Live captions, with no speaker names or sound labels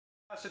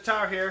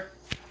Sitar here,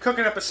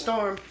 cooking up a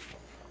storm.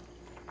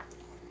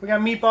 We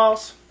got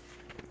meatballs.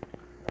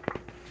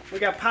 We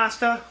got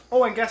pasta.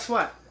 Oh, and guess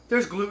what?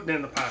 There's gluten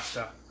in the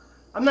pasta.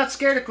 I'm not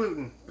scared of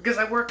gluten because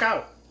I work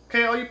out.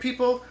 Okay, all you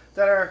people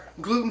that are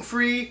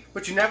gluten-free,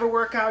 but you never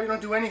work out, you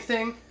don't do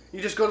anything.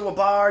 You just go to a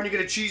bar and you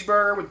get a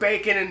cheeseburger with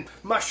bacon and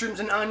mushrooms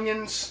and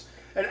onions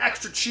and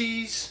extra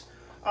cheese.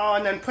 Oh,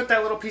 and then put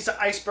that little piece of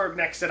iceberg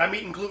next to it. I'm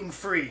eating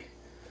gluten-free.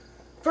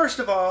 First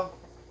of all,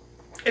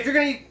 if you're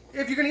gonna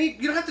eat,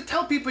 you don't have to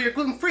tell people you're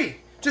gluten-free.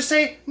 Just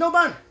say no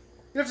bun. You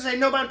don't have to say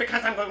no bun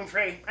because I'm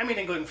gluten-free. I'm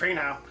eating gluten-free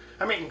now.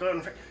 I'm eating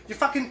gluten-free.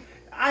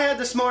 I had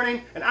this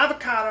morning an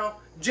avocado,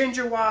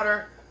 ginger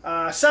water,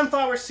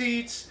 sunflower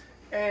seeds,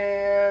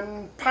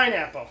 and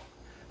pineapple.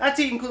 That's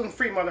eating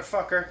gluten-free,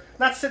 motherfucker.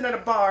 Not sitting at a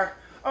bar.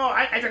 Oh,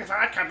 I drink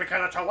vodka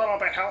because it's a little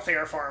bit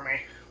healthier for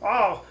me.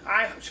 Oh,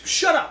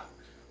 shut up.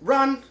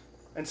 Run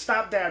and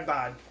stop Dad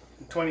Bod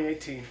in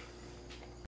 2018.